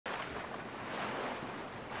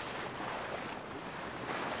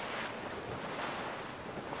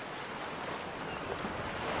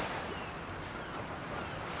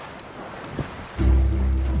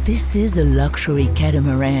This is a luxury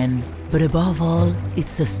catamaran, but above all,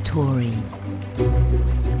 it's a story.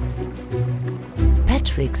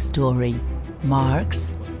 Patrick's story,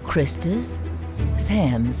 Mark's, Krista's,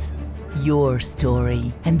 Sam's, your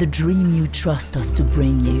story, and the dream you trust us to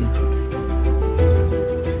bring you.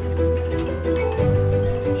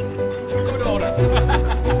 Good order.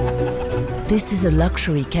 This is a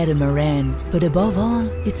luxury catamaran, but above all,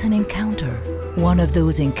 it's an encounter. One of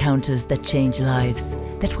those encounters that change lives,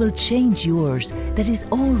 that will change yours, that is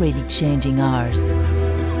already changing ours.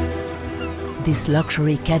 This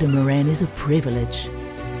luxury catamaran is a privilege.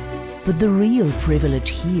 But the real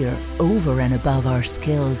privilege here, over and above our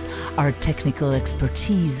skills, our technical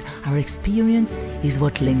expertise, our experience, is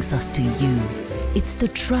what links us to you. It's the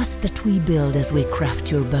trust that we build as we craft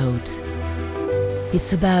your boat.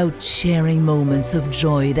 It's about sharing moments of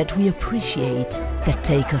joy that we appreciate, that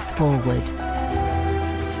take us forward.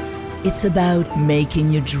 It's about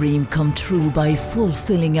making your dream come true by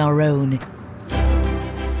fulfilling our own.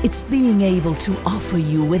 It's being able to offer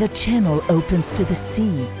you where the channel opens to the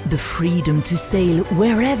sea, the freedom to sail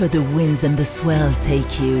wherever the winds and the swell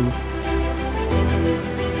take you.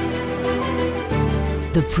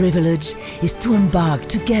 The privilege is to embark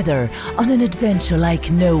together on an adventure like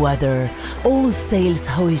no other, all sails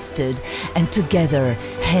hoisted and together,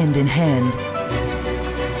 hand in hand.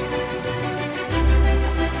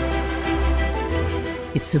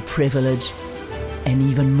 It's a privilege, and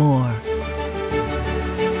even more,